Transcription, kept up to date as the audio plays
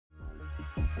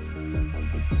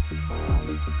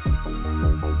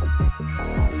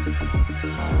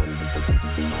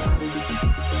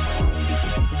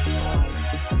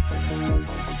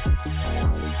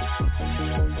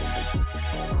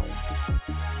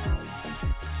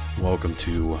Welcome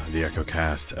to the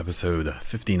EchoCast, episode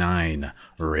 59,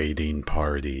 Raiding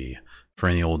Party. For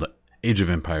any old Age of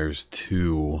Empires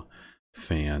 2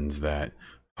 fans, that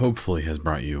hopefully has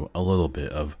brought you a little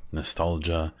bit of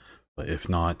nostalgia. But if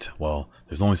not, well,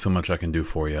 there's only so much I can do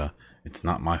for you. It's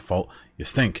not my fault. You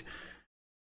stink.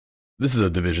 This is a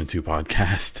Division 2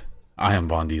 podcast. I am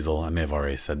Von Diesel. I may have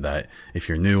already said that. If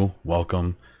you're new,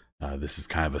 welcome. This is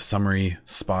kind of a summary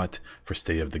spot for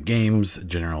state of the games,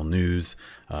 general news,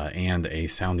 and a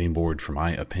sounding board for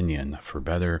my opinion, for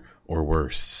better or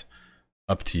worse.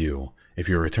 Up to you. If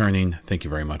you're returning, thank you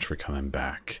very much for coming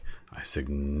back. I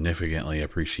significantly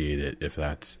appreciate it, if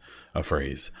that's a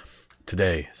phrase.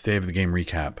 Today, state of the game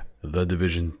recap, the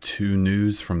Division 2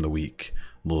 news from the week,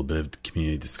 a little bit of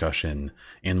community discussion,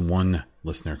 and one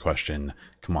listener question.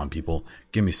 Come on, people,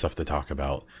 give me stuff to talk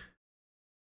about.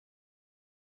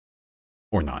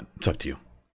 Or not. It's up to you.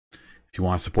 If you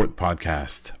want to support the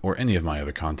podcast or any of my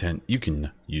other content, you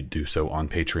do so on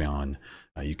Patreon.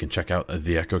 You can check out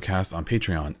the EchoCast on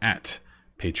Patreon at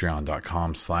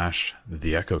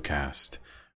patreon.com/theechocast.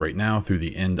 Right now, through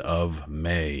the end of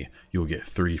May, you'll get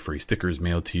 3 free stickers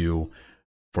mailed to you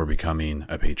for becoming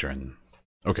a patron.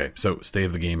 Okay, so state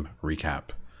of the game recap.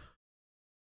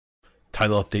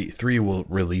 Title Update 3 will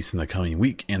release in the coming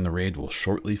week, and the raid will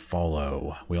shortly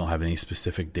follow. We don't have any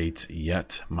specific dates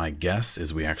yet. My guess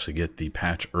is we actually get the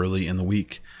patch early in the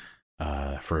week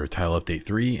for Title Update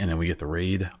 3, and then we get the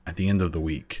raid at the end of the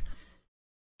week.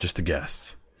 Just a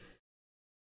guess.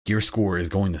 Gear score is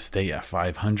going to stay at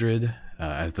 500,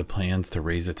 as the plans to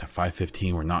raise it to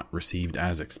 515 were not received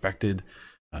as expected.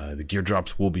 The gear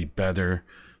drops will be better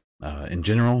in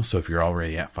general, so if you're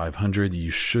already at 500,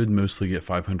 you should mostly get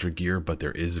 500 gear, but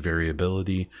there is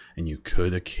variability, and you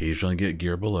could occasionally get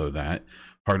gear below that.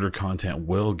 Harder content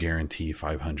will guarantee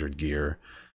 500 gear,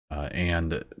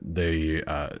 and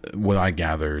what I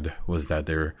gathered was that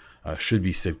there should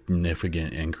be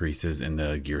significant increases in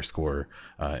the gear score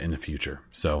in the future.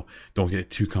 So don't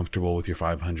get too comfortable with your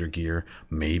 500 gear.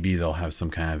 Maybe they'll have some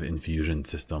kind of infusion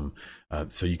system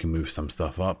so you can move some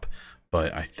stuff up.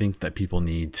 But I think that people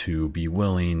need to be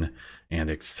willing and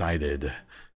excited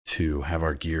to have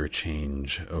our gear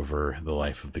change over the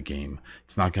life of the game.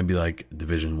 It's not going to be like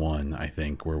Division 1, I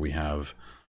think, where we have,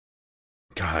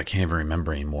 God, I can't even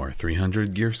remember anymore,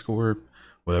 300 gear score,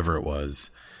 whatever it was,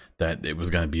 that it was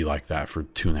going to be like that for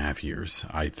 2.5 years.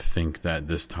 I think that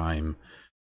this time,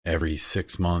 every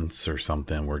 6 months or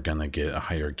something, we're going to get a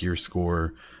higher gear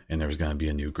score, and there's going to be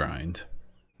a new grind.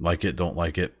 Like it, don't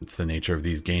like it. It's the nature of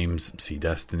these games. See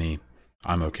Destiny.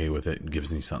 I'm okay with it. It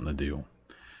gives me something to do.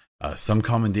 Some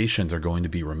commendations are going to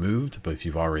be removed, but if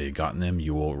you've already gotten them,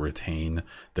 you will retain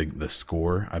the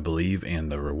score, I believe,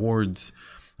 and the rewards.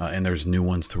 And there's new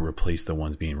ones to replace the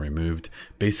ones being removed.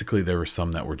 Basically, there were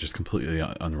some that were just completely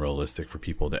unrealistic for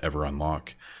people to ever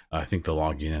unlock. I think the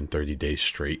logging in 30 days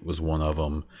straight was one of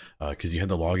them, because you had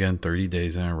to log in 30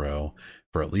 days in a row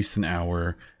for at least an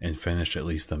hour and finish at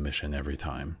least a mission every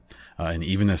time. And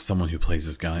even as someone who plays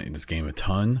this game a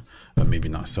ton, but maybe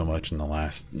not so much in the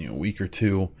last week or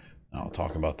two, I'll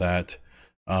talk about that.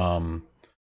 I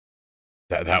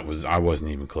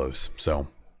wasn't even close, so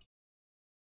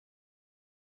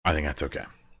I think that's okay.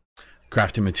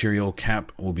 Crafting material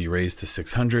cap will be raised to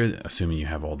 600, assuming you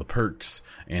have all the perks,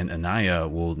 and Anaya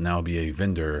will now be a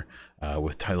vendor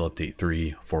with Title Update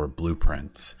 3 for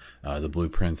blueprints. The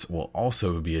blueprints will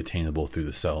also be attainable through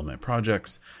the settlement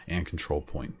projects and control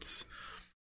points.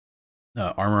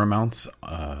 Armor amounts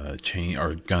are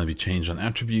going to be changed on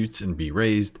attributes and be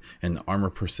raised, and armor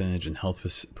percentage and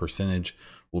health percentage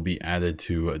will be added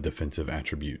to defensive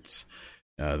attributes.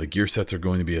 The gear sets are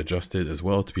going to be adjusted as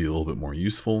well to be a little bit more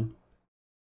useful.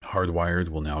 Hardwired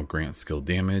will now grant skill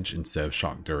damage instead of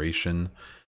shock duration.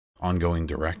 Ongoing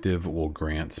directive will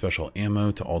grant special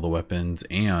ammo to all the weapons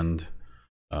and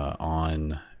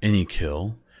on any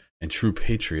kill. And True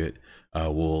Patriot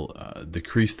will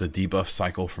decrease the debuff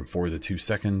cycle from 4 to 2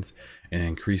 seconds and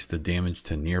increase the damage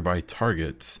to nearby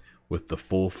targets with the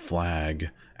full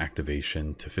flag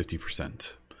activation to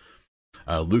 50%.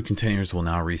 Loot containers will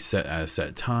now reset at a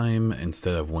set time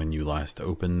instead of when you last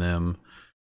opened them.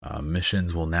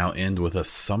 Missions will now end with a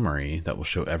summary that will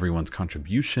show everyone's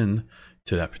contribution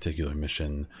to that particular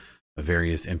mission.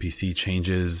 Various NPC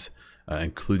changes,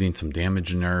 including some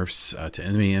damage nerfs to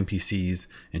enemy NPCs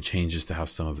and changes to how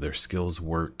some of their skills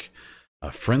work.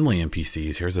 Friendly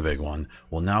NPCs, here's a big one,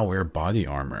 will now wear body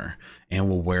armor and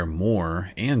will wear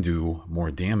more and do more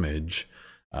damage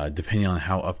depending on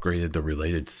how upgraded the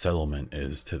related settlement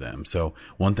is to them. So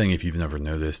one thing, if you've never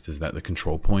noticed, is that the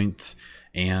control points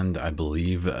and I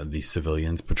believe the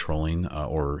civilians patrolling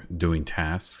or doing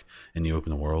tasks in the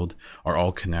open world are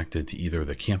all connected to either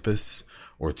the campus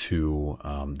or to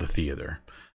the theater,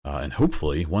 and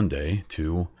hopefully one day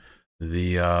to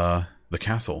the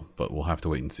castle, but we'll have to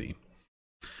wait and see.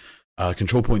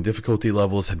 Control point difficulty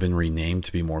levels have been renamed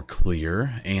to be more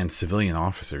clear, and civilian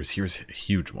officers, here's a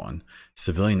huge one,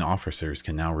 civilian officers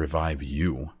can now revive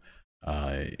you,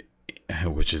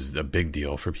 which is a big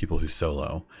deal for people who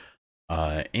solo.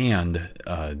 And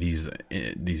these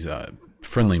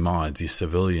friendly mods, these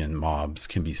civilian mobs,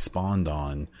 can be spawned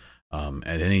on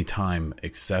at any time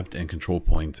except in control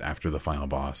points after the final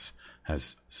boss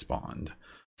has spawned.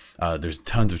 There's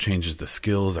tons of changes to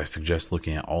skills. I suggest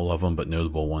looking at all of them, but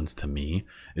notable ones to me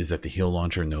is that the heal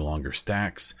launcher no longer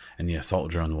stacks, and the assault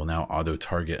drone will now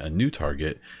auto-target a new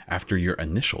target after your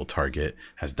initial target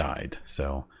has died.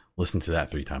 So listen to that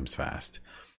 3 times fast.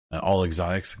 All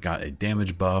exotics got a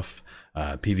damage buff.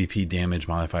 PvP damage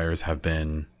modifiers have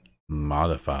been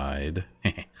modified.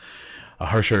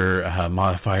 Harsher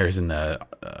modifiers in the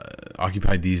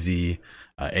Occupied DZ.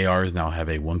 ARs now have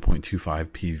a 1.25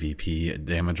 PvP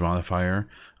damage modifier,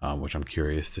 which I'm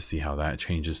curious to see how that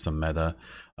changes some meta.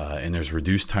 And there's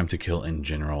reduced time to kill in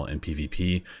general in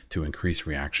PvP to increase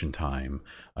reaction time.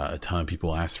 A ton of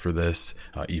people asked for this,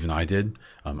 even I did.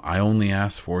 I only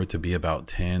asked for it to be about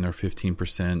 10 or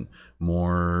 15%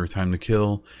 more time to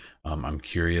kill. I'm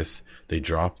curious. They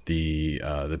dropped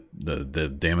the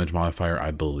damage modifier, I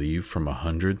believe, from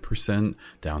 100%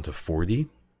 down to 40.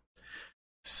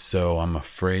 So I'm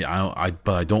afraid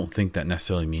but I don't think that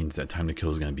necessarily means that time to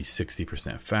kill is going to be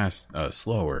 60%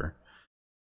 slower.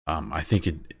 I think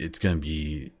it's going to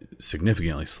be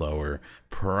significantly slower,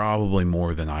 probably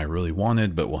more than I really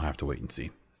wanted, but we'll have to wait and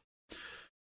see.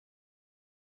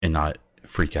 And not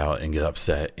freak out and get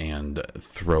upset and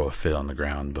throw a fit on the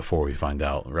ground before we find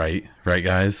out, right? Right,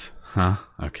 guys? Huh?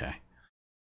 Okay.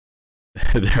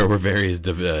 There were various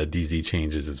DZ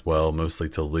changes as well, mostly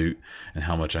to loot and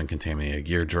how much uncontaminated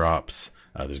gear drops.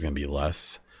 There's going to be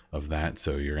less of that,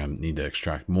 so you're going to need to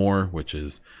extract more, which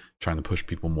is trying to push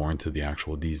people more into the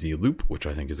actual DZ loop, which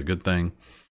I think is a good thing.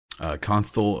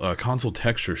 Console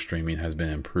texture streaming has been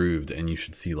improved, and you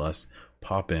should see less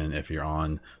pop-in if you're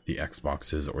on the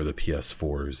Xboxes or the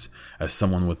PS4s. As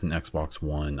someone with an Xbox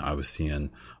One, I was seeing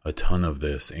a ton of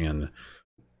this, and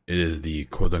it is the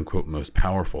quote-unquote most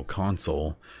powerful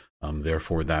console,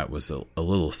 therefore that was a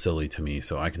little silly to me.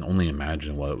 So I can only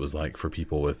imagine what it was like for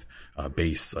people with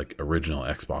base, like original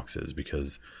Xboxes,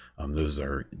 because those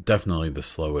are definitely the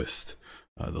slowest,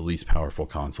 the least powerful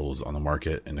consoles on the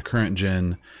market in the current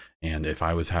gen. And if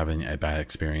I was having a bad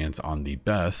experience on the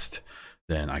best,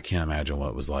 then I can't imagine what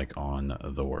it was like on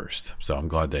the worst. So I'm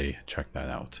glad they checked that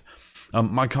out.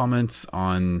 My comments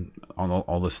on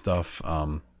all this stuff,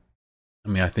 I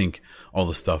mean, I think all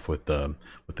the stuff with the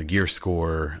gear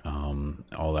score,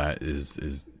 all that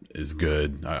is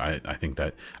good. I think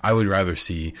that I would rather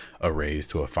see a raise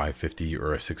to a 550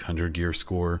 or a 600 gear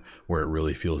score where it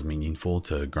really feels meaningful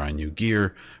to grind new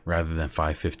gear, rather than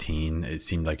 515. It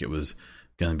seemed like it was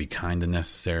going to be kind of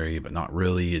necessary, but not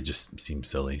really. It just seems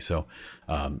silly. So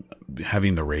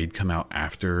having the raid come out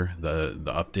after the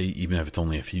update, even if it's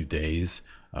only a few days,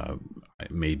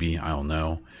 maybe, I don't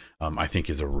know, I think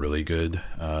is a really good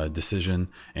decision,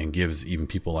 and gives even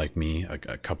people like me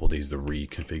a couple days to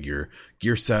reconfigure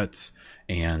gear sets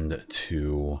and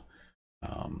to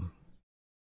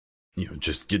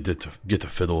just get to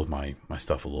fiddle with my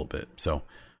stuff a little bit. So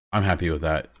I'm happy with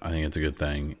that. I think it's a good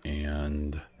thing,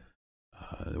 and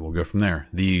we'll go from there.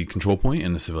 The control point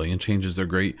and the civilian changes are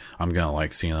great. I'm gonna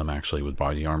like seeing them actually with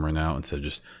body armor now instead of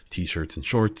just t-shirts and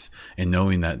shorts, and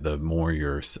knowing that the more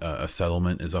your a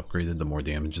settlement is upgraded, the more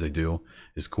damage they do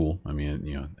is cool. I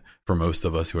mean, for most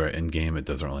of us who are in game, it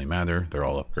doesn't really matter. They're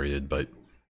all upgraded, but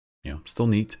still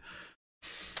neat.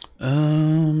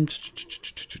 The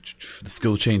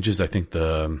skill changes, I think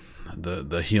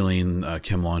the healing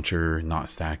chem launcher not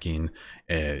stacking,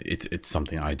 it's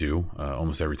something I do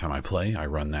almost every time I play. I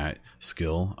run that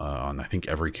skill on I think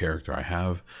every character I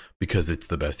have, because it's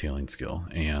the best healing skill.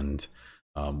 And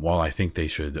while I think they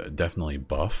should definitely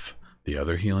buff the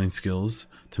other healing skills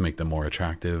to make them more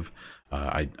attractive,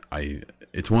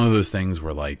 it's one of those things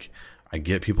where, like, I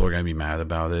get people are going to be mad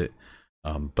about it,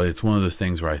 but it's one of those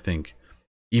things where I think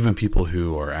even people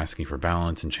who are asking for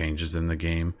balance and changes in the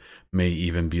game may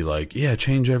even be like, yeah,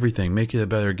 change everything, make it a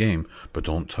better game, but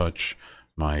don't touch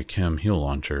my chem heal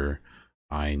launcher.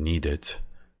 I need it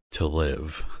to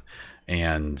live.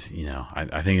 And, you know,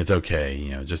 I think it's okay,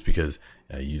 you know, just because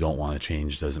you don't want to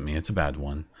change doesn't mean it's a bad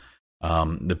one.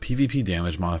 The PvP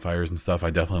damage modifiers and stuff, I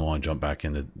definitely want to jump back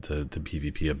into to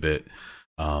PvP a bit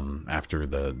after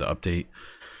the update,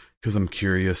 because I'm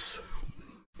curious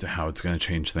to how it's going to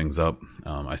change things up.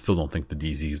 I still don't think the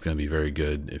DZ is going to be very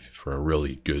good for a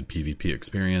really good PvP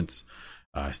experience.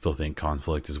 I still think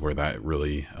Conflict is where that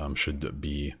really should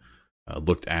be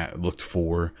looked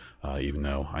for, even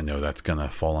though I know that's gonna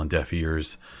fall on deaf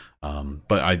ears.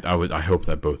 But I hope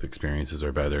that both experiences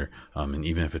are better. And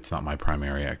even if it's not my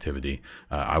primary activity,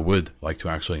 I would like to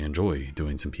actually enjoy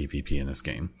doing some PvP in this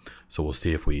game. So we'll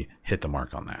see if we hit the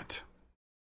mark on that.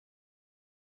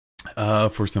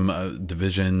 For some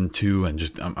Division 2, and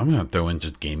just I'm gonna throw in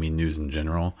just gaming news in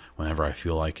general whenever I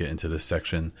feel like it into this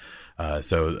section.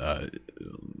 So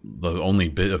the only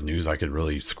bit of news I could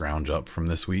really scrounge up from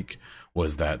this week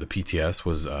was that the PTS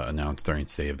was announced during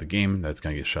State of the Game that's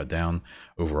going to get shut down.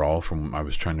 Overall, from I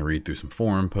was trying to read through some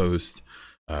forum posts,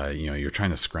 you know, you're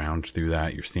trying to scrounge through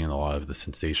that. You're seeing a lot of the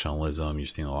sensationalism. You're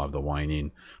seeing a lot of the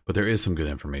whining, but there is some good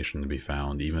information to be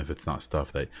found, even if it's not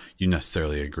stuff that you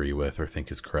necessarily agree with or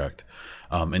think is correct.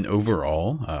 And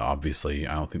overall, obviously,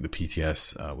 I don't think the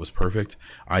PTS was perfect.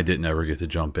 I didn't ever get to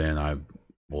jump in. I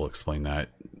will explain that.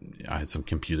 I had some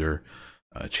computer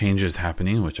changes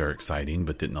happening, which are exciting,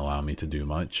 but didn't allow me to do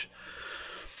much.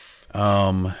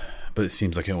 But it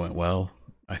seems like it went well.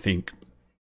 I think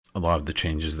a lot of the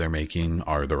changes they're making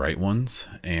are the right ones,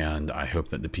 and I hope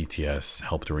that the PTS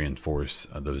helped reinforce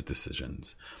those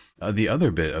decisions. The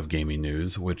other bit of gaming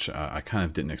news, which I kind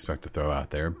of didn't expect to throw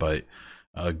out there, but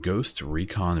Ghost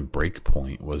Recon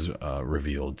Breakpoint was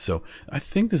revealed. So I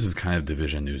think this is kind of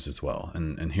Division news as well,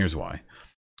 and here's why.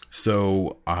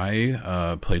 So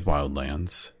I played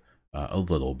Wildlands a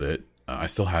little bit. I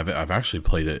still have it. I've actually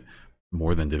played it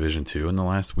more than Division 2 in the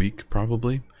last week,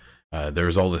 probably.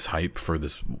 There's all this hype for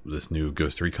this new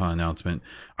Ghost Recon announcement.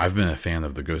 I've been a fan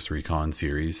of the Ghost Recon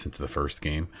series since the first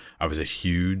game. I was a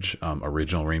huge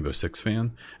original Rainbow Six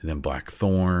fan, and then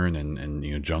Blackthorn and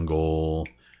you know, Jungle.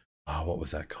 What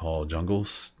was that called? Jungle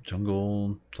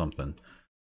something.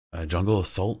 Jungle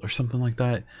Assault or something like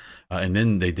that. And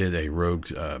then they did a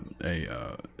Rogue,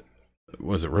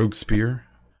 was it Rogue Spear?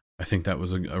 I think that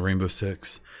was a Rainbow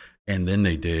Six. And then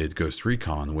they did Ghost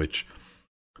Recon, which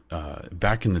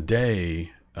back in the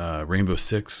day, Rainbow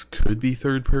Six could be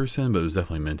third person, but it was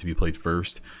definitely meant to be played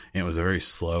first. And it was a very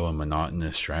slow and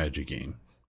monotonous strategy game.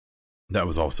 That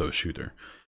was also a shooter.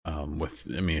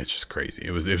 It's just crazy.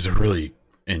 It was a really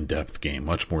in-depth game,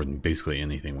 much more than basically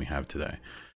anything we have today.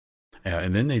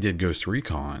 And then they did Ghost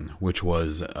Recon, which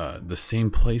was the same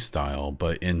play style,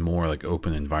 but in more like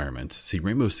open environments. See,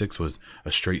 Rainbow Six was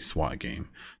a straight SWAT game.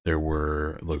 There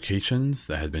were locations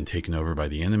that had been taken over by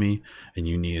the enemy, and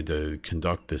you needed to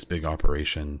conduct this big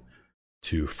operation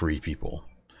to free people.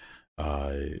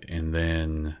 And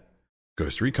then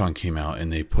Ghost Recon came out,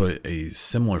 and they put a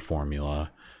similar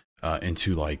formula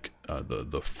into like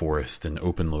the forest and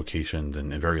open locations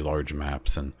and very large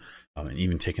maps, and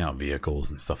even taking out vehicles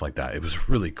and stuff like that. It was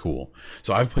really cool.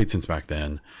 So I've played since back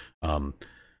then. I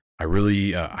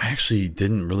actually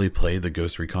didn't really play the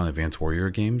Ghost Recon Advanced Warrior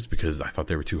games because I thought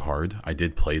they were too hard. I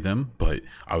did play them, but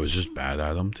I was just bad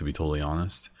at them, to be totally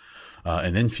honest.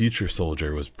 And then Future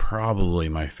Soldier was probably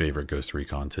my favorite Ghost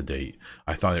Recon to date.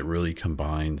 I thought it really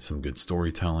combined some good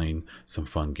storytelling, some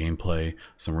fun gameplay,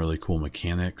 some really cool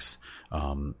mechanics.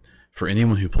 For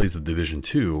anyone who plays the Division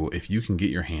 2, if you can get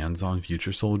your hands on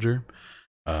Future Soldier,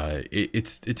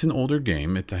 it's an older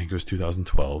game. I think it was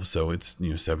 2012, so it's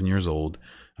 7 years old.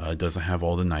 It doesn't have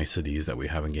all the niceties that we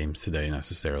have in games today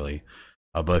necessarily.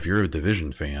 But if you're a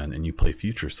Division fan and you play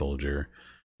Future Soldier,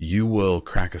 you will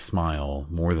crack a smile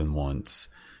more than once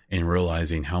in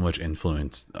realizing how much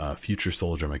influence Future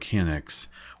Soldier mechanics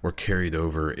were carried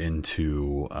over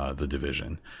into the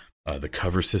Division. The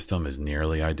cover system is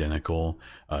nearly identical.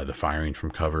 The firing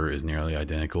from cover is nearly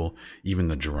identical. Even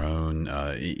the drone,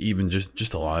 even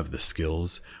just a lot of the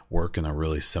skills work in a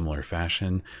really similar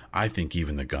fashion. I think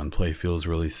even the gunplay feels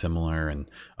really similar, and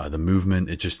the movement,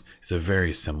 it's a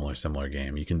very similar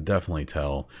game. You can definitely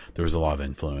tell there was a lot of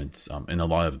influence in a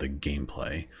lot of the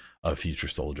gameplay of Future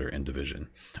Soldier and Division.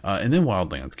 And then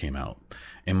Wildlands came out.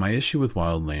 And my issue with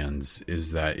Wildlands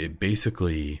is that it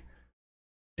basically,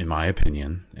 in my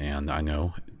opinion, and I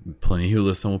know plenty who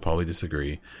listen will probably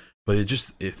disagree, but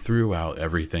it threw out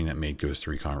everything that made Ghost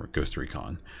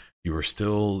Recon. You were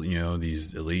still,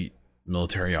 these elite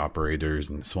military operators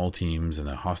and small teams in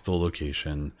a hostile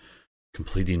location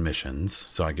completing missions.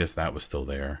 So I guess that was still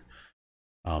there.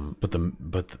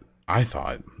 But I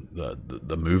thought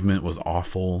the movement was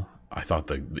awful. I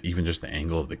thought even just the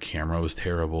angle of the camera was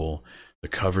terrible. The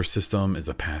cover system is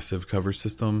a passive cover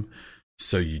system,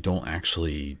 so you don't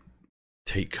actually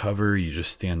take cover. You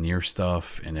just stand near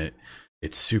stuff, and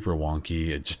it's super wonky.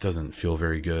 It just doesn't feel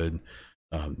very good.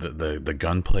 The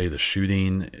gunplay, the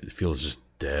shooting, it feels just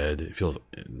dead. It feels,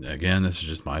 again, this is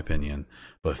just my opinion,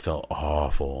 but it felt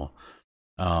awful.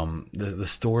 The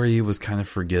story was kind of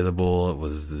forgettable. It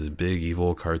was the big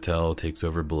evil cartel takes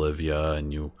over Bolivia,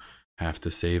 and you have to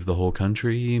save the whole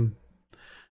country.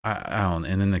 I don't.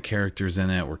 And then the characters in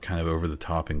it were kind of over the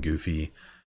top and goofy.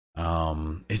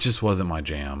 It just wasn't my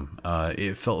jam.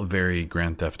 It felt very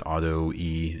Grand Theft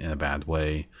Auto-y in a bad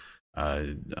way.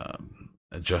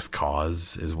 Just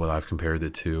Cause is what I've compared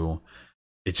it to.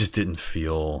 It just didn't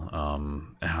feel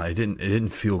it didn't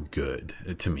feel good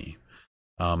to me.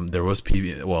 There was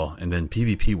and then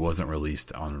PvP wasn't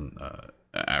released on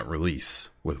at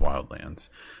release with Wildlands,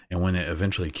 and when it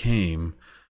eventually came,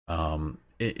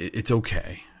 it's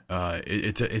okay.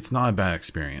 It's not a bad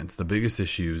experience. The biggest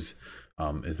issues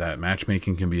is that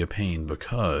matchmaking can be a pain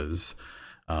because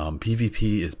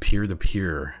PvP is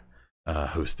peer-to-peer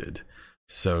hosted.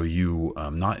 So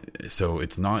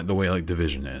it's not the way like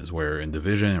Division is, where in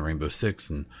Division and Rainbow Six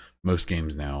and most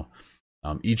games now,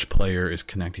 each player is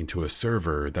connecting to a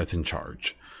server that's in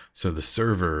charge. So the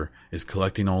server is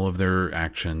collecting all of their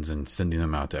actions and sending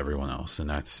them out to everyone else, and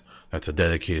that's a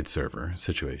dedicated server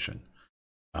situation.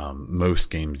 Most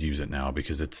games use it now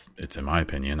because it's in my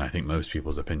opinion, I think most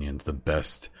people's opinions, the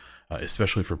best,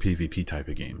 especially for PvP type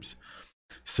of games.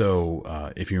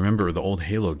 So if you remember the old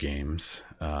Halo games,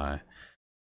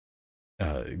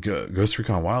 Ghost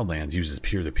Recon Wildlands uses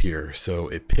peer-to-peer, so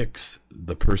it picks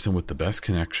the person with the best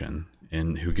connection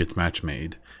and who gets match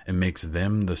made and makes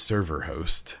them the server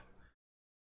host,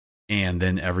 and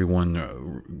then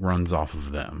everyone runs off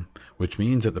of them, which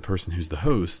means that the person who's the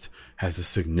host has a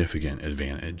significant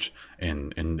advantage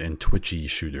in twitchy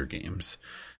shooter games,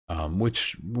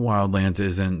 which Wildlands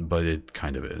isn't, but it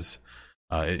kind of is.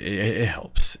 It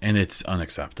helps, and it's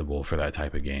unacceptable for that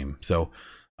type of game. So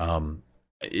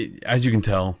as you can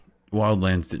tell,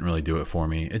 Wildlands didn't really do it for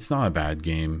me. It's not a bad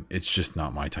game. It's just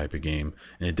not my type of game.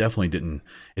 And it definitely didn't.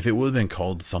 If it would have been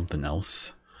called something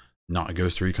else, not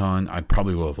Ghost Recon, I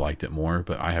probably would have liked it more.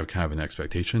 But I have kind of an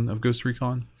expectation of Ghost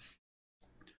Recon.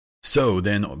 So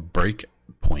then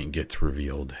Breakpoint gets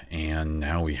revealed. And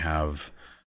now we have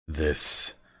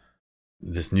this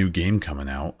new game coming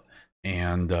out.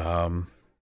 And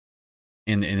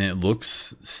it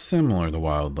looks similar to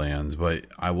Wildlands, but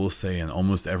I will say in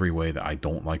almost every way that I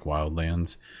don't like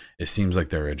Wildlands, it seems like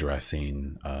they're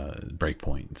addressing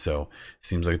Breakpoint. So it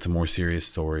seems like it's a more serious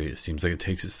story. It seems like it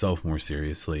takes itself more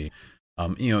seriously.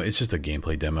 It's just a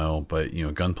gameplay demo, but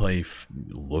gunplay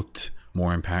looked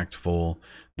more impactful.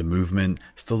 The movement,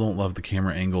 still don't love the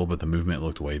camera angle, but the movement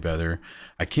looked way better.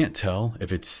 I can't tell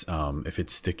if it's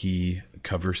sticky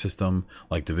cover system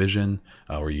like Division,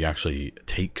 where you actually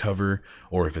take cover,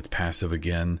 or if it's passive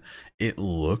again. It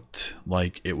looked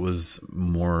like it was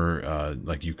more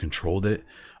like you controlled it,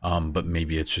 but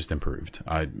maybe it's just improved.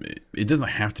 It doesn't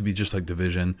have to be just like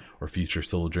Division or Future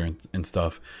Soldier and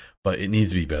stuff, but it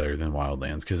needs to be better than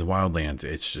Wildlands, because Wildlands,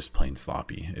 it's just plain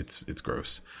sloppy. It's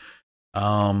gross.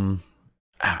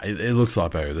 It looks a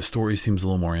lot better. The story seems a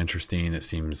little more interesting. It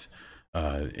seems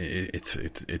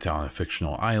it's on a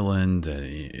fictional island.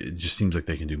 It just seems like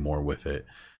they can do more with it,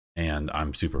 and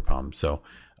I'm super pumped. So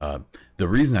the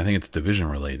reason I think it's Division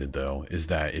related, though, is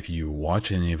that if you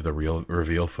watch any of the real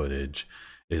reveal footage,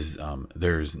 is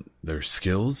there's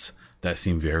skills that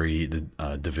seem very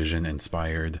Division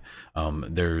inspired.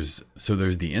 There's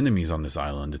the enemies on this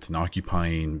island. It's an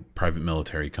occupying private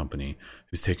military company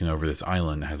who's taken over this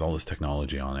island that has all this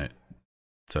technology on it.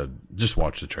 So just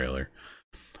watch the trailer.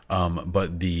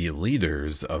 But the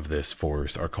leaders of this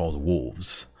force are called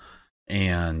wolves.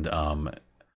 And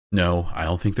no, I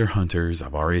don't think they're hunters.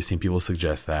 I've already seen people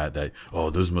suggest that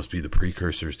those must be the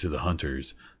precursors to the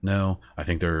hunters. No, I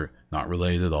think they're not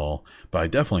related at all. But I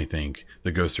definitely think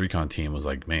the Ghost Recon team was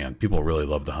like, man, people really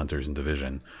love the hunters in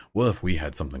Division. What if we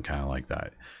had something kind of like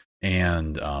that?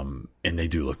 And they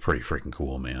do look pretty freaking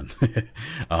cool, man.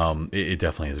 It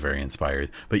definitely is very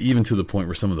inspired, but even to the point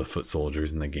where some of the foot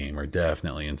soldiers in the game are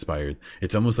definitely inspired.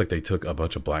 It's almost like they took a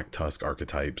bunch of Black Tusk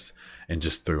archetypes and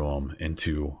just threw them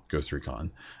into Ghost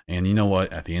Recon. And you know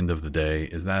what? At the end of the day,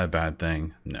 is that a bad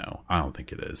thing? No, I don't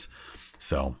think it is.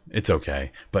 So it's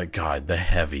okay. But God,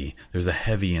 there's a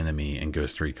heavy enemy in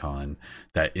Ghost Recon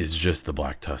that is just the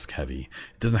Black Tusk heavy.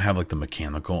 It doesn't have like the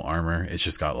mechanical armor. It's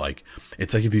just got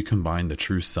it's like if you combine the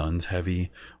True Sons heavy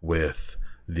with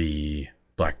the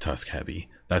Black Tusk heavy.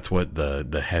 That's what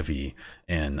the heavy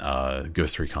in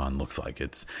Ghost Recon looks like.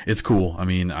 It's cool. I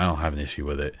mean, I don't have an issue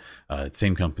with it.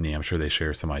 Same company. I'm sure they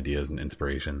share some ideas and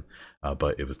inspiration,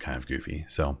 but it was kind of goofy.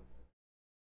 So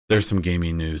there's some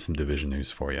gaming news, some Division news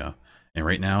for you. And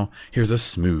right now, here's a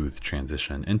smooth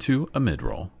transition into a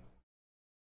mid-roll.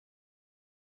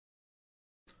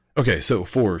 Okay, so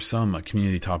for some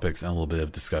community topics and a little bit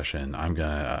of discussion, I'm going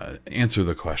to answer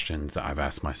the questions that I've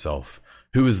asked myself.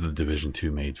 Who is the Division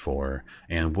 2 made for?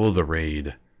 And will the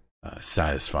raid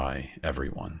satisfy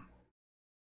everyone?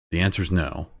 The answer is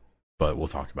no, but we'll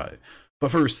talk about it.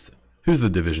 But first, who's the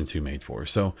Division 2 made for?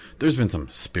 So there's been some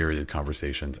spirited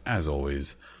conversations, as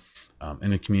always,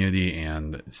 in the community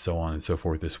and so on and so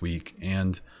forth this week.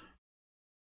 And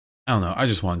I don't know, I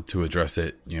just want to address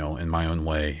it, in my own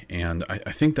way. And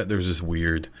I think that there's this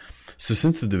weird, so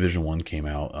since the Division 1 came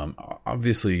out,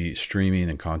 obviously streaming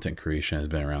and content creation has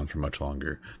been around for much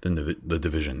longer than the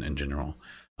Division in general,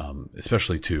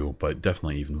 especially 2, but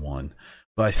definitely even 1.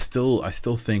 But I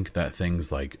still think that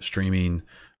things like streaming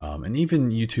and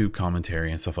even YouTube commentary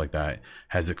and stuff like that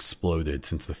has exploded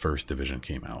since the first Division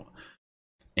came out.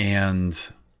 And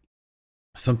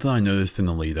something I noticed in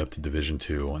the lead up to Division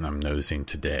 2, and I'm noticing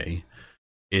today,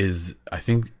 is I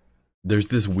think there's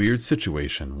this weird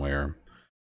situation where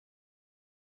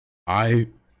I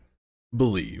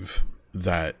believe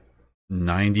that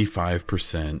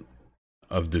 95%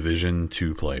 of Division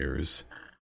 2 players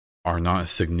are not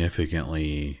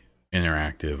significantly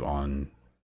interactive on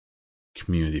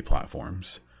community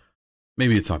platforms.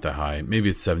 Maybe it's not that high. Maybe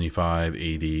it's 75,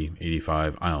 80,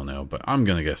 85. I don't know, but I'm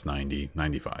going to guess 90,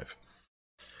 95.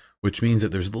 Which means that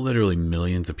there's literally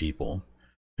millions of people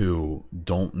who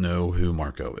don't know who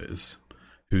Marco is,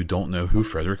 who don't know who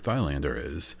Frederick Thylander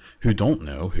is, who don't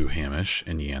know who Hamish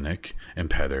and Yannick and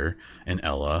Petter and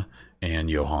Ella and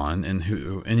Johan and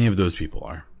who any of those people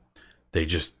are. They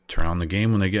just turn on the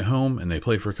game when they get home and they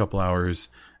play for a couple hours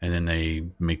and then they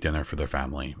make dinner for their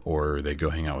family or they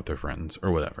go hang out with their friends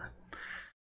or whatever.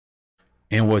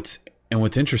 And what's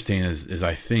interesting is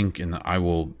I think, and I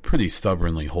will pretty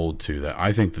stubbornly hold to that,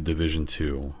 I think the Division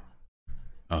 2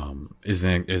 is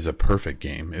a perfect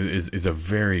game, is a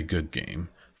very good game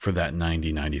for that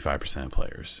 90-95% of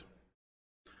players.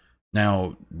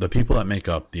 Now, the people that make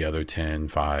up the other 10,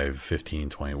 5, 15,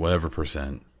 20, whatever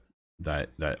percent that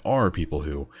are people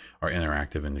who are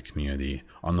interactive in the community,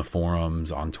 on the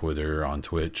forums, on Twitter, on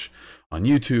Twitch, on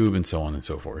YouTube, and so on and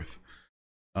so forth.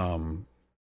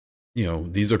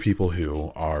 These are people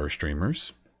who are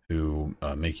streamers, who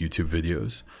make YouTube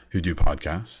videos, who do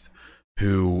podcasts,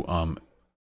 who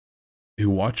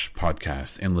watch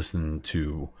podcasts and listen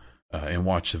to and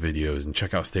watch the videos and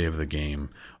check out State of the Game,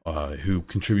 who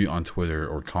contribute on Twitter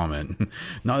or comment.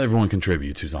 Not everyone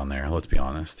contributes who's on there, let's be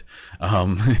honest.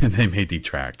 They may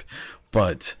detract.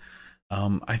 But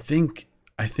I think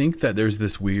that there's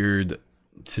this weird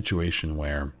situation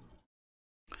where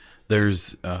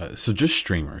there's so just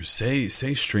streamers. Say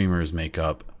streamers make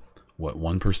up what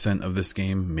 1% of this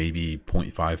game, maybe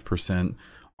 0.5%.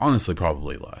 Honestly,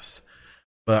 probably less.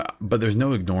 But there's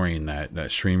no ignoring that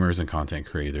streamers and content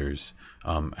creators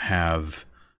have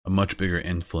a much bigger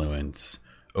influence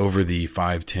over the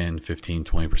 5, 10, 15,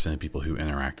 20% of people who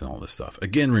interact and all this stuff.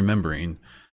 Again, remembering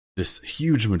this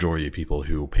huge majority of people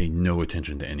who pay no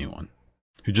attention to anyone,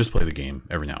 who just play the game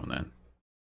every now and then,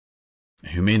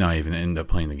 who may not even end up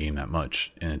playing the game that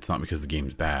much. And it's not because the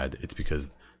game's bad, it's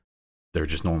because they're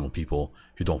just normal people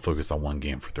who don't focus on one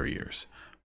game for 3 years.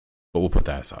 But we'll put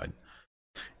that aside.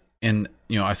 And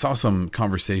I saw some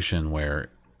conversation where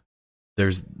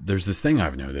there's this thing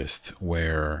I've noticed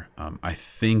where I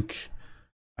think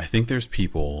there's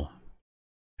people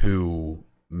who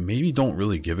maybe don't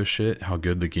really give a shit how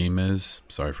good the game is.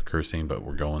 Sorry for cursing, but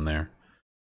we're going there.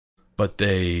 But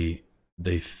they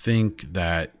think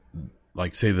that,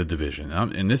 like, say the Division,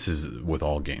 and this is with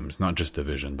all games, not just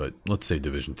Division, but let's say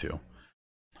Division 2.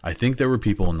 I think there were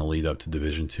people in the lead up to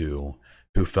Division 2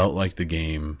 who felt like the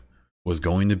game was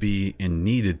going to be and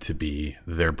needed to be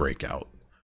their breakout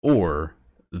or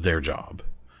their job,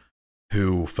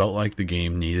 who felt like the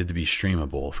game needed to be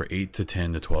streamable for 8 to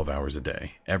 10 to 12 hours a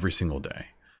day, every single day,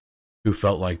 who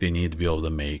felt like they needed to be able to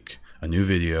make a new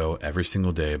video every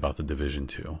single day about the Division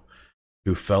 2,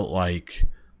 who felt like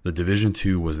the Division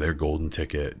 2 was their golden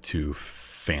ticket to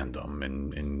fandom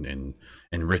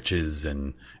and riches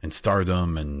and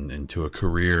stardom and to a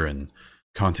career and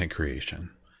content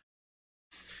creation.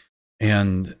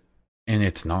 And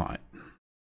it's not.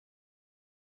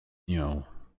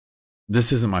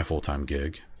 This isn't my full-time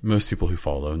gig. Most people who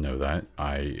follow know that.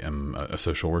 I am a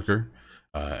social worker,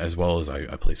 as well as I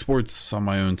play sports on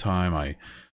my own time. I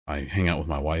I hang out with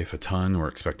my wife a ton. We're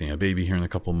expecting a baby here in a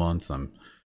couple months. I'm,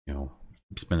 you know,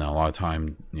 spending a lot of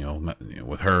time,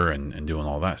 with her and doing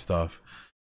all that stuff.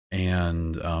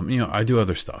 And, I do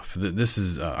other stuff. This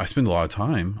is, I spend a lot of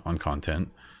time on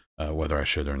content, whether I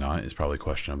should or not is probably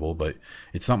questionable, but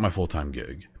it's not my full-time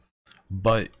gig.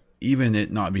 But even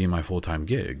it not being my full-time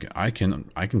gig, I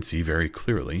can see very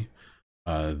clearly,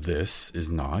 this is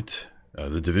not,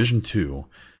 the Division 2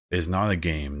 is not a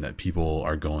game that people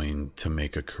are going to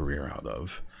make a career out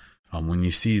of. When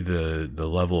you see the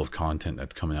level of content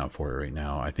that's coming out for it right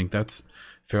now, I think that's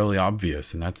fairly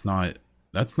obvious, and that's not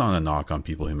a knock on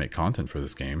people who make content for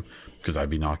this game, because I'd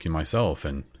be knocking myself,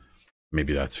 and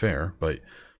maybe that's fair. But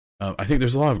I think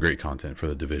there's a lot of great content for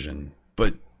the Division,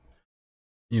 but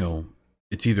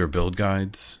it's either build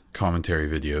guides, commentary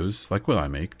videos, like what I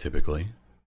make typically,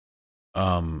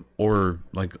 or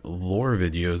like lore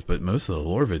videos. But most of the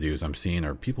lore videos I'm seeing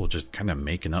are people just kind of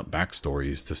making up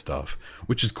backstories to stuff,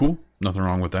 which is cool. Nothing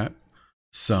wrong with that.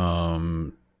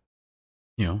 Some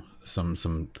guessing,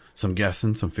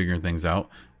 some figuring things out.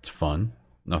 It's fun.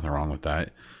 Nothing wrong with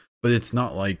that. But it's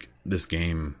not like this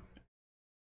game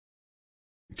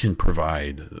can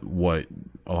provide what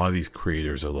a lot of these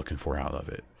creators are looking for out of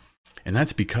it. And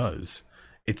that's because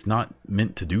it's not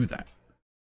meant to do that.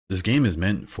 This game is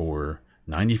meant for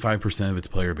 95% of its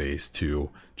player base to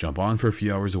jump on for a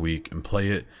few hours a week and play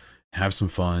it, have some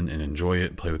fun and enjoy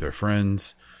it, play with their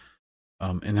friends.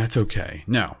 And that's okay.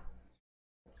 Now,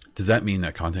 does that mean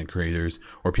that content creators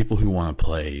or people who want to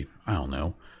play,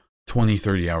 20,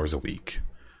 30 hours a week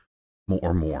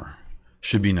or more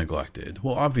should be neglected?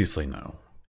 Well, obviously no.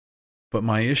 But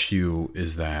my issue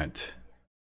is that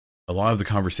a lot of the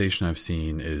conversation I've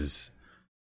seen is,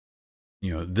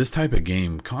 this type of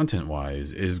game,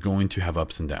 content-wise, is going to have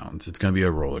ups and downs. It's going to be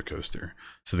a roller coaster.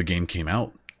 So the game came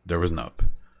out, there was an up.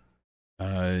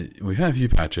 We've had a few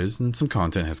patches, and some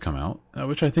content has come out,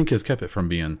 which I think has kept it from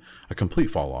being a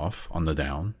complete fall off on the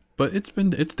down. But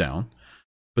it's down.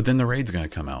 But then the raid's going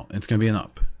to come out, and it's going to be an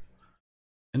up.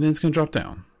 And then it's going to drop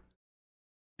down.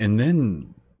 And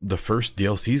then the first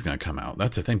DLC is going to come out.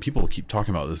 That's the thing. People keep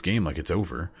talking about this game like it's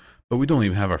over, but we don't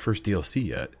even have our first DLC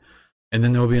yet. And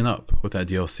then there'll be an up with that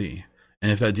DLC.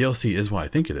 And if that DLC is what I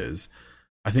think it is,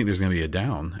 I think there's going to be a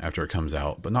down after it comes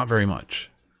out, but not very much.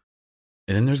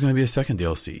 And then there's going to be a second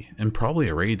DLC and probably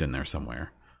a raid in there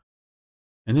somewhere.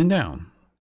 And then down.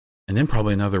 And then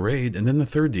probably another raid and then the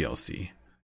third DLC.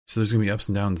 So there's going to be ups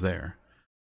and downs there.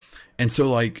 And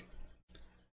so I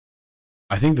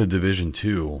think the Division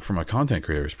 2, from a content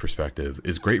creator's perspective,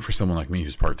 is great for someone like me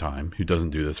who's part-time, who doesn't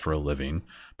do this for a living,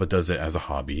 but does it as a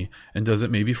hobby, and does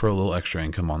it maybe for a little extra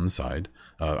income on the side.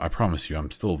 I promise you,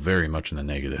 I'm still very much in the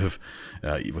negative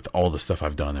with all the stuff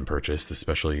I've done and purchased,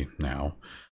 especially now.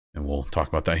 And we'll talk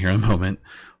about that here in a moment.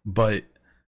 But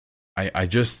I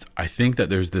think that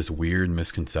there's this weird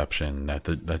misconception that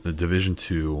the Division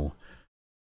 2,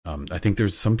 I think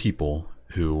there's some people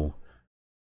who,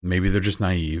 maybe they're just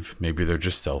naive. Maybe they're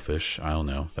just selfish. I don't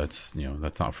know. That's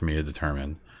not for me to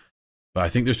determine. But I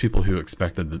think there's people who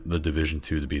expect the Division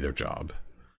 2 to be their job.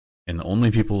 And the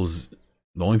only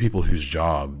people whose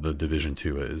job the Division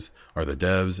 2 is are the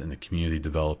devs and the community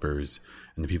developers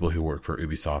and the people who work for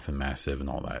Ubisoft and Massive and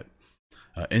all that.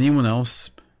 Anyone else,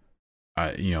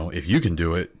 if you can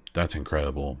do it, that's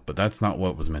incredible. But that's not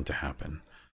what was meant to happen.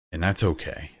 And that's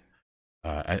okay.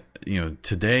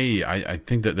 Today, I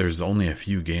think that there's only a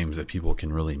few games that people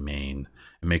can really main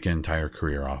and make an entire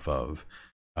career off of.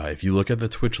 If you look at the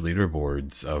Twitch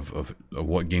leaderboards of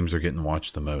what games are getting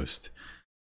watched the most,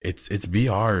 it's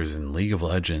BRs and League of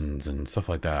Legends and stuff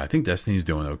like that. I think Destiny's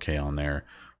doing okay on there,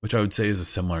 which I would say is a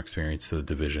similar experience to the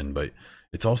Division, but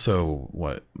it's also,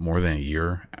 more than a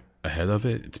year ahead of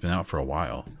it? It's been out for a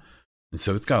while. And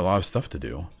so it's got a lot of stuff to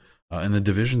do. And the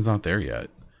Division's not there yet.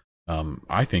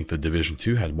 I think the Division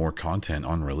 2 had more content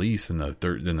on release than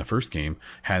the first game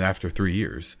had after 3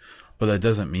 years. But that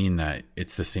doesn't mean that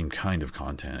it's the same kind of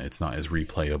content. It's not as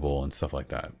replayable and stuff like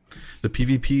that. The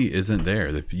PvP isn't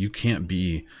there. You can't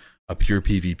be a pure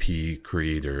PvP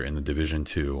creator in the Division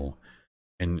 2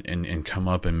 and come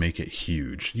up and make it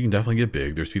huge. You can definitely get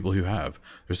big. There's people who have.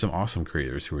 There's some awesome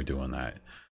creators who are doing that.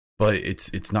 But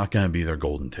it's not going to be their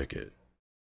golden ticket.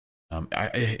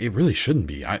 It really shouldn't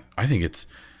be. I think it's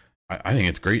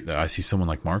great that I see someone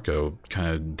like Marco kind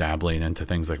of dabbling into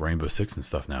things like Rainbow Six and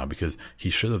stuff now, because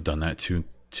he should have done that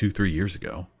 3 years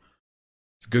ago.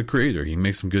 He's a good creator. He can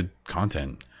make some good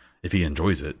content if he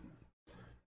enjoys it,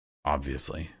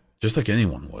 obviously, just like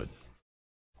anyone would.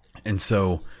 And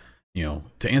so,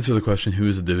 to answer the question, who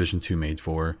is the Division 2 made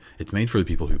for? It's made for the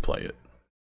people who play it.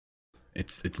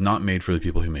 It's not made for the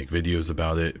people who make videos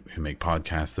about it, who make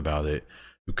podcasts about it,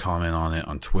 who comment on it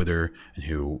on Twitter, and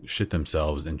who shit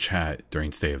themselves in chat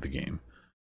during stay of the game.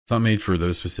 It's not made for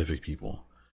those specific people.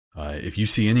 If you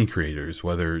see any creators,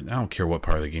 whether, I don't care what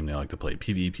part of the game they like to play,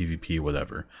 PvE, PvP,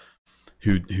 whatever,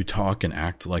 who talk and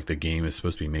act like the game is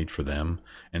supposed to be made for them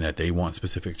and that they want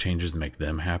specific changes to make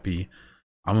them happy,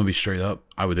 I'm going to be straight up,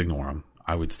 I would ignore them.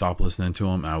 I would stop listening to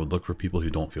them, and I would look for people who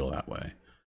don't feel that way.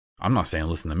 I'm not saying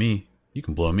listen to me. You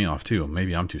can blow me off too.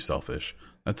 Maybe I'm too selfish.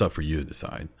 That's up for you to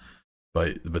decide.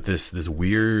 But this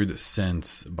weird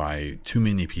sense by too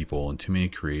many people and too many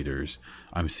creators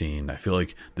I'm seeing, I feel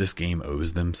like this game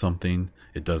owes them something.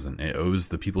 It doesn't. It owes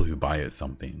the people who buy it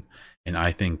something. And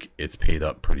I think it's paid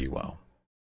up pretty well.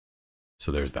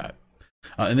 So there's that.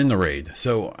 And then the raid.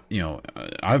 So,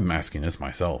 I'm asking this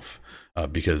myself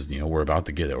because, we're about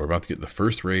to get it. We're about to get the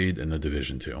first raid in the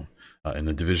Division 2, in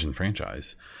the Division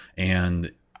franchise.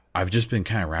 And I've just been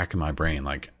kind of racking my brain.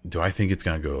 Like, do I think it's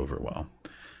going to go over well?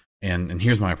 And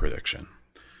here's my prediction.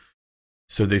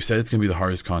 So they've said it's going to be the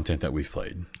hardest content that we've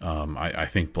played. I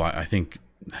think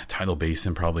Tidal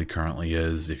Basin probably currently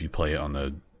is, if you play it on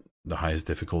the highest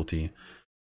difficulty.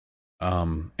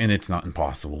 And it's not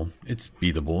impossible. It's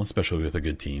beatable, especially with a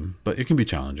good team, but it can be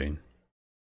challenging.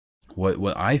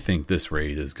 What I think this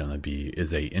raid is going to be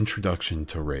is a introduction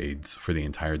to raids for the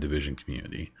entire Division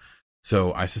community.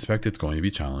 So I suspect it's going to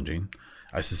be challenging.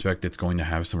 I suspect it's going to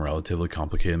have some relatively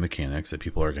complicated mechanics that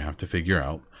people are going to have to figure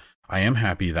out. I am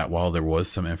happy that while there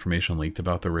was some information leaked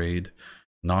about the raid,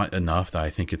 not enough that I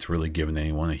think it's really given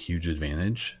anyone a huge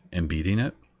advantage in beating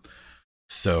it.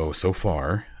 So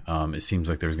far, it seems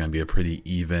like there's going to be a pretty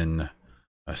even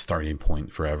starting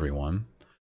point for everyone.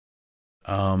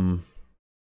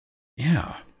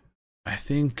 Yeah, I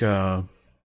think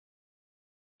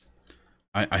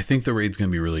I think the raid's going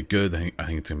to be really good. I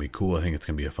think it's going to be cool. I think it's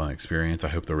going to be a fun experience. I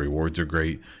hope the rewards are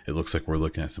great. It looks like we're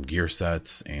looking at some gear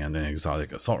sets and an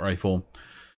exotic assault rifle.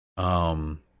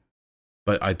 But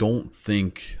I don't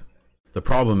think the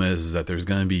problem is that there's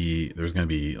going to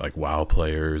be like WoW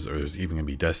players, or there's even going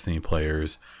to be Destiny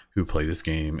players who play this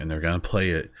game, and they're going to play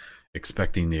it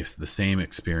expecting the same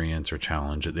experience or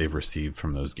challenge that they've received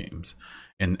from those games.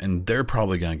 And they're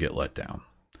probably going to get let down.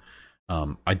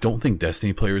 I don't think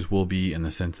Destiny players will be, in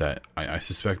the sense that I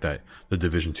suspect that the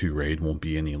Division 2 raid won't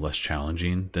be any less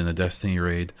challenging than the Destiny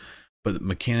raid, but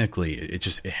mechanically it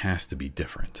has to be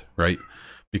different, right?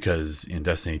 Because in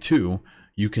Destiny 2,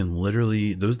 you can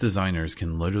literally, those designers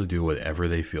can literally do whatever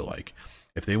they feel like.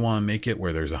 If they want to make it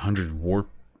where there's 100 warp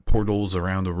portals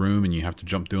around a room and you have to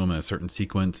jump through them in a certain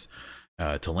sequence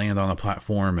to land on a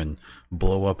platform and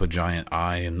blow up a giant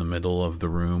eye in the middle of the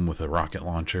room with a rocket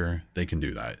launcher, they can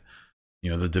do that.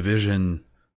 The Division,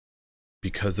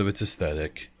 because of its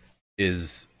aesthetic,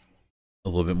 is a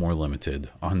little bit more limited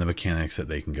on the mechanics that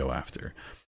they can go after.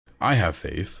 I have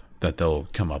faith that they'll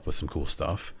come up with some cool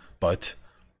stuff, but,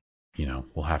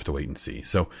 we'll have to wait and see.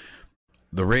 So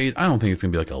the raid, I don't think it's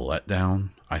going to be like a letdown.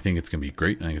 I think it's going to be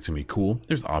great. I think it's going to be cool.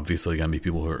 There's obviously going to be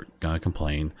people who are going to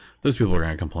complain. Those people are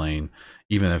going to complain,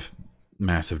 even if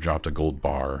Massive dropped a gold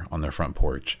bar on their front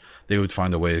porch. They would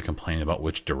find a way to complain about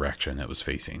which direction it was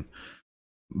facing.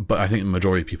 But I think the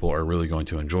majority of people are really going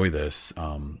to enjoy this.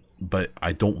 But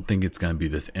I don't think it's going to be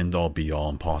this end-all be-all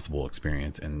impossible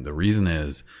experience. And the reason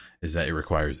is that it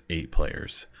requires 8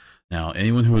 players. Now,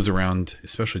 anyone who was around,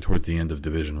 especially towards the end of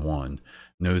Division 1,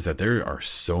 knows that there are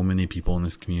so many people in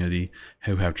this community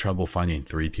who have trouble finding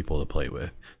 3 people to play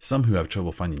with. Some who have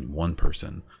trouble finding 1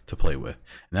 person to play with.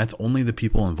 And that's only the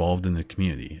people involved in the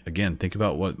community. Again, think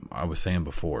about what I was saying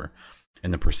before,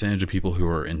 and the percentage of people who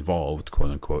are involved,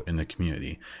 quote unquote, in the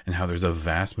community, and how there's a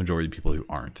vast majority of people who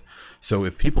aren't. So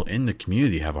if people in the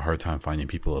community have a hard time finding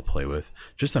people to play with,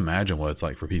 just imagine what it's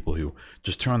like for people who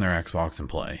just turn on their Xbox and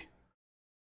play.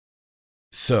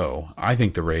 So I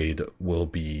think the raid will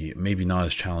be maybe not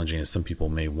as challenging as some people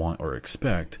may want or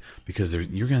expect, because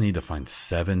you're going to need to find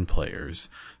 7 players.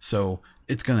 So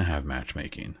it's going to have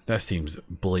matchmaking. That seems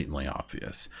blatantly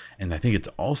obvious. And I think it's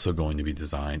also going to be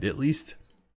designed, at least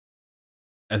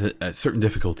at certain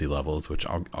difficulty levels, which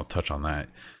I'll touch on that.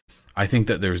 I think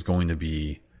that it's going to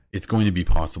be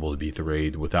possible to beat the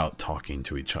raid without talking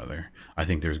to each other. I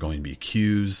think there's going to be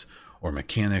cues or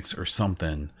mechanics or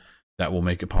something that will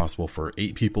make it possible for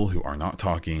 8 people who are not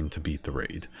talking to beat the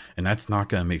raid. And that's not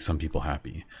going to make some people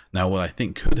happy. Now, what I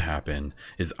think could happen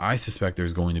is I suspect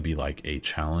there's going to be like a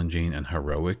challenging and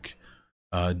heroic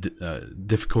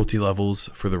difficulty levels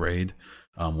for the raid,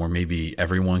 where maybe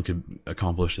everyone could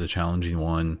accomplish the challenging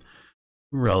one,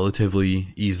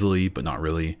 relatively easily, but not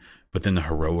really. But then the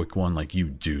heroic one, like, you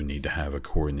do need to have a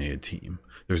coordinated team.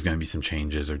 There's going to be some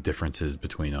changes or differences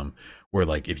between them where,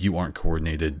 like, if you aren't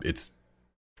coordinated, it's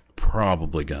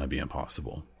probably going to be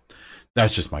impossible.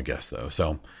 That's just my guess, though.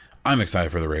 So I'm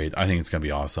excited for the raid. I think it's going to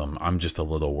be awesome. I'm just a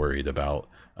little worried about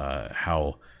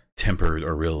how tempered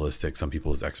or realistic some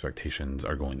people's expectations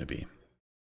are going to be.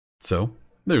 So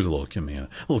there's a little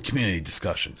community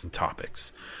discussion, some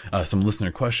topics, some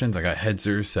listener questions. I got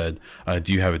Hedzer said,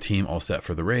 do you have a team all set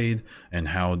for the raid, and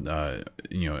how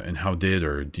did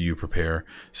or do you prepare?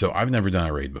 So I've never done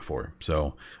a raid before.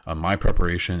 So my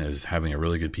preparation is having a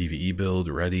really good PvE build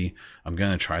ready. I'm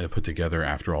going to try to put together,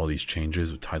 after all these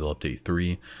changes with Title Update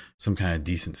 3, some kind of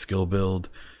decent skill build.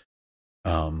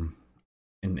 And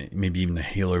maybe even a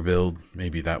healer build.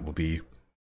 Maybe that will be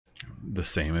the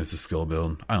same as the skill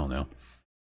build. I don't know.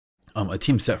 A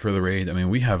team set for the raid. I mean,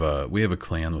 we have a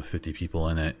clan with 50 people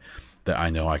in it that I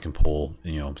know I can pull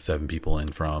 7 people in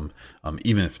from.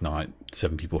 Even if not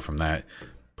 7 people from that,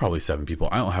 probably 7 people.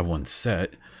 I don't have one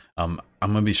set. I'm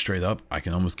gonna be straight up. I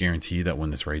can almost guarantee that when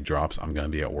this raid drops, I'm gonna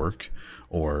be at work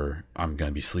or I'm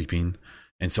gonna be sleeping,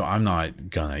 and so I'm not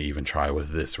gonna even try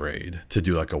with this raid to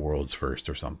do like a world's first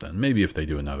or something. Maybe if they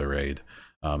do another raid,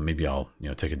 maybe I'll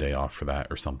take a day off for that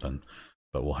or something.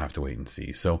 But we'll have to wait and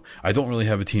see. So I don't really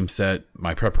have a team set.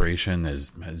 My preparation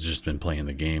has just been playing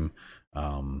the game.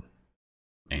 Yeah.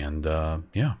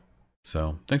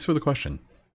 So thanks for the question.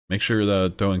 Make sure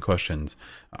to throw in questions.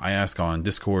 I ask on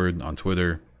Discord, on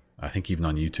Twitter. I think even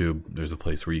on YouTube, there's a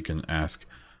place where you can ask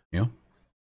me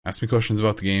questions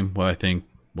about the game, what I think,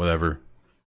 whatever.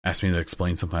 Ask me to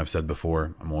explain something I've said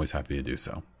before. I'm always happy to do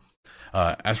so.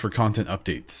 As for content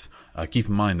updates, keep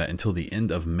in mind that until the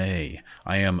end of May,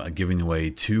 I am giving away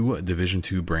 2 Division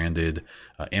 2 branded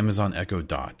Amazon Echo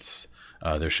Dots.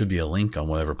 There should be a link on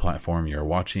whatever platform you're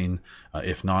watching.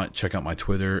 If not, check out my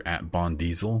Twitter at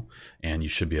BondDiesel, and you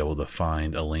should be able to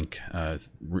find a link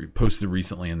posted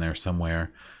recently in there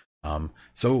somewhere.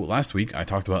 So last week I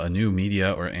talked about a new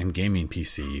media and gaming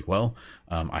PC. Well,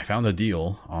 I found a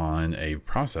deal on a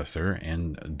processor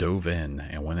and dove in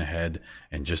and went ahead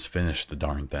and just finished the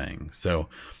darn thing. So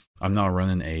I'm now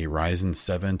running a Ryzen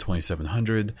 7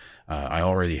 2700. I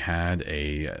already had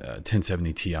a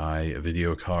 1070 Ti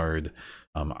video card.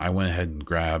 I went ahead and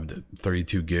grabbed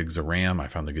 32 gigs of RAM. I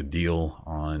found a good deal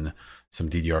on some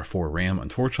DDR4 RAM.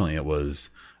 Unfortunately, it was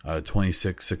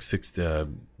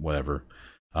 26,660, whatever.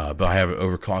 But I have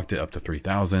overclocked it up to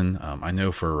 3000. I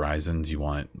know for Ryzen's you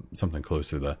want something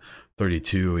closer to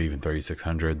 32, even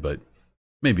 3600, but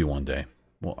maybe one day.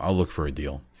 Well, I'll look for a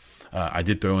deal. I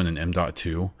did throw in an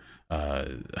M.2.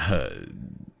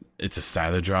 It's a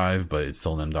SATA drive, but it's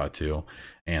still an M.2,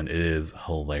 and it is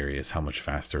hilarious how much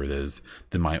faster it is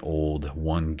than my old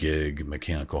 1 gig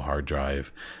mechanical hard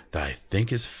drive that I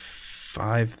think is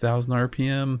 5,000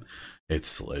 RPM. It's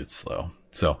slow.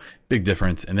 So big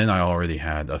difference. And then I already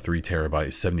had a 3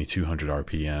 terabyte 7200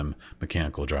 RPM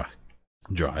mechanical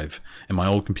drive in my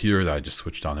old computer that I just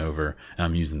switched on over, and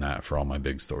I'm using that for all my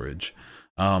big storage.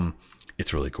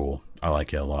 It's really cool. I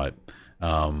like it a lot.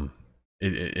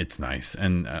 It's nice,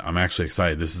 and I'm actually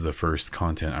excited. This is the first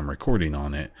content I'm recording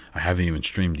on it. I haven't even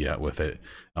streamed yet with it,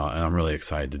 and I'm really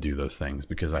excited to do those things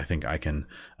because I think I can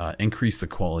increase the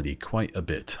quality quite a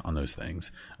bit on those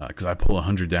things, because I pull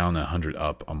 100 down and 100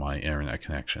 up on my internet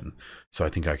connection. So I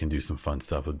think I can do some fun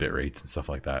stuff with bit rates and stuff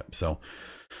like that. So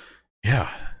yeah,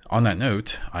 on that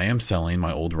note, I am selling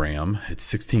my old RAM. It's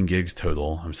 16 gigs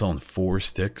total. I'm selling 4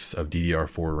 sticks of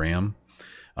DDR4 RAM.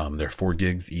 They're 4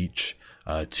 gigs each.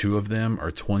 2 of them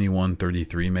are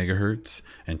 2133 megahertz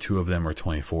and 2 of them are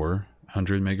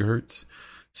 2400 megahertz.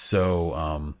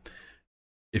 So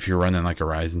if you're running like a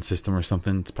Ryzen system or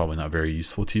something, it's probably not very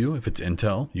useful to you. If it's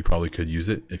Intel, you probably could use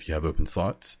it if you have open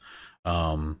slots.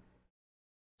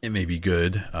 It may be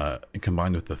good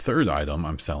combined with the third item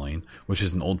I'm selling, which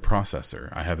is an old processor.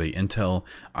 I have a Intel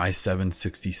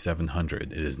i7-6700.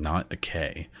 It is not a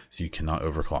K, so you cannot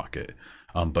overclock it.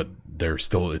 But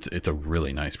it's a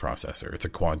really nice processor. It's a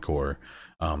quad core,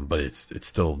 but it's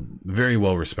still very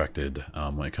well respected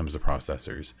when it comes to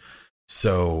processors.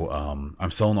 So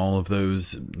I'm selling all of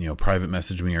those. Private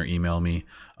message me or email me,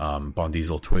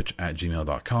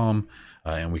 bonddieseltwitch@gmail.com,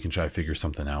 and we can try to figure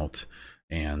something out.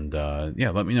 And yeah,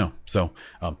 let me know. So,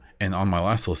 and on my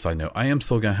last little side note, I am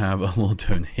still going to have a little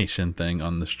donation thing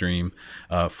on the stream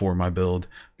for my build,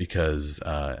 because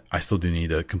I still do need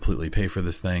to completely pay for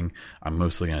this thing. I'm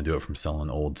mostly going to do it from selling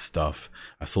old stuff.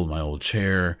 I sold my old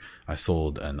chair. I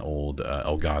sold an old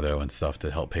Elgato and stuff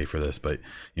to help pay for this. But,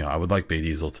 you know, I would like Bay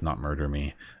Diesel to not murder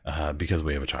me because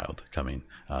we have a child coming.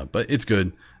 But it's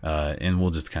good. And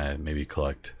we'll just kind of maybe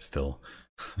collect still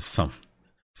some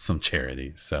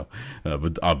charity. So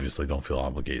but obviously don't feel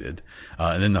obligated.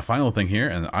 And then the final thing here,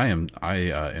 and I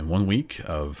in 1 week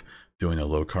of doing a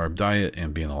low carb diet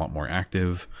and being a lot more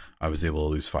active, I was able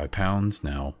to lose 5 pounds.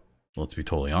 Now, let's be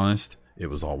totally honest, it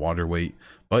was all water weight,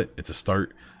 but it's a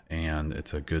start and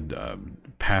it's a good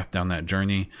path down that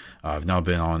journey. I've now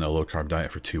been on a low carb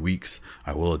diet for 2 weeks.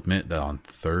 I will admit that on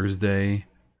Thursday, I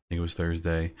think it was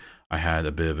Thursday, I had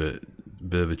a bit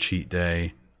of a cheat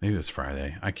day. Maybe it was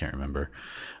Friday. I can't remember.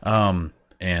 And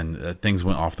things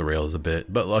went off the rails a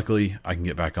bit, but luckily I can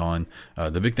get back on.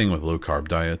 The big thing with low carb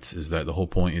diets is that the whole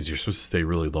point is you're supposed to stay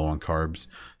really low on carbs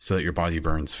so that your body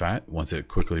burns fat once it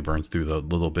quickly burns through the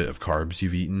little bit of carbs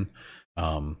you've eaten.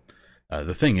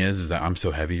 The thing is that I'm so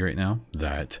heavy right now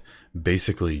that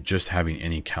basically just having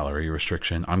any calorie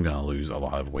restriction, I'm going to lose a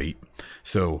lot of weight.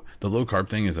 So the low carb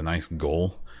thing is a nice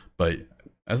goal, but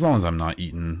as long as I'm not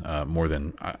eating more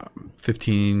than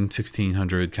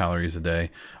 1,600 calories a day,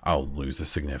 I'll lose a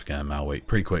significant amount of weight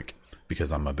pretty quick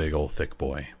because I'm a big old thick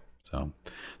boy. So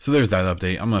there's that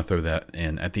update. I'm going to throw that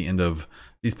in at the end of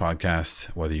these podcasts,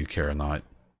 whether you care or not,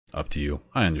 up to you.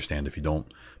 I understand if you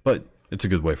don't, but it's a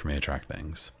good way for me to track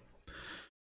things.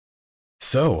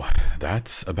 So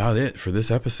that's about it for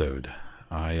this episode.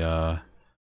 If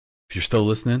you're still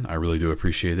listening, I really do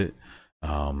appreciate it.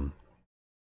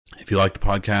 If you like the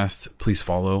podcast, please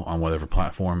follow on whatever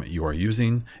platform you are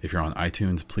using. If you're on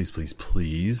iTunes, please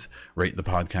rate the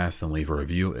podcast and leave a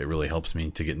review. It really helps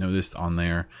me to get noticed on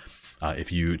there. If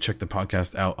you check the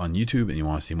podcast out on YouTube and you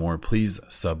want to see more, please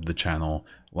sub the channel,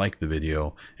 like the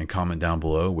video, and comment down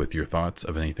below with your thoughts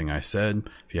of anything I said.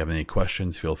 If you have any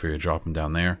questions, feel free to drop them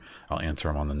down there. I'll answer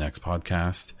them on the next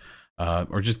podcast.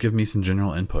 Or just give me some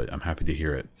general input. I'm happy to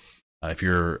hear it.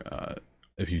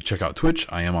 If you check out Twitch,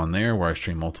 I am on there where I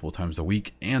stream multiple times a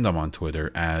week, and I'm on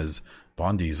Twitter as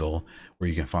Bond Diesel, where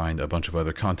you can find a bunch of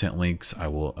other content links I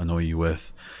will annoy you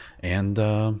with. And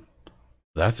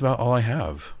that's about all I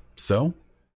have. So,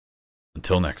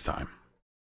 until next time.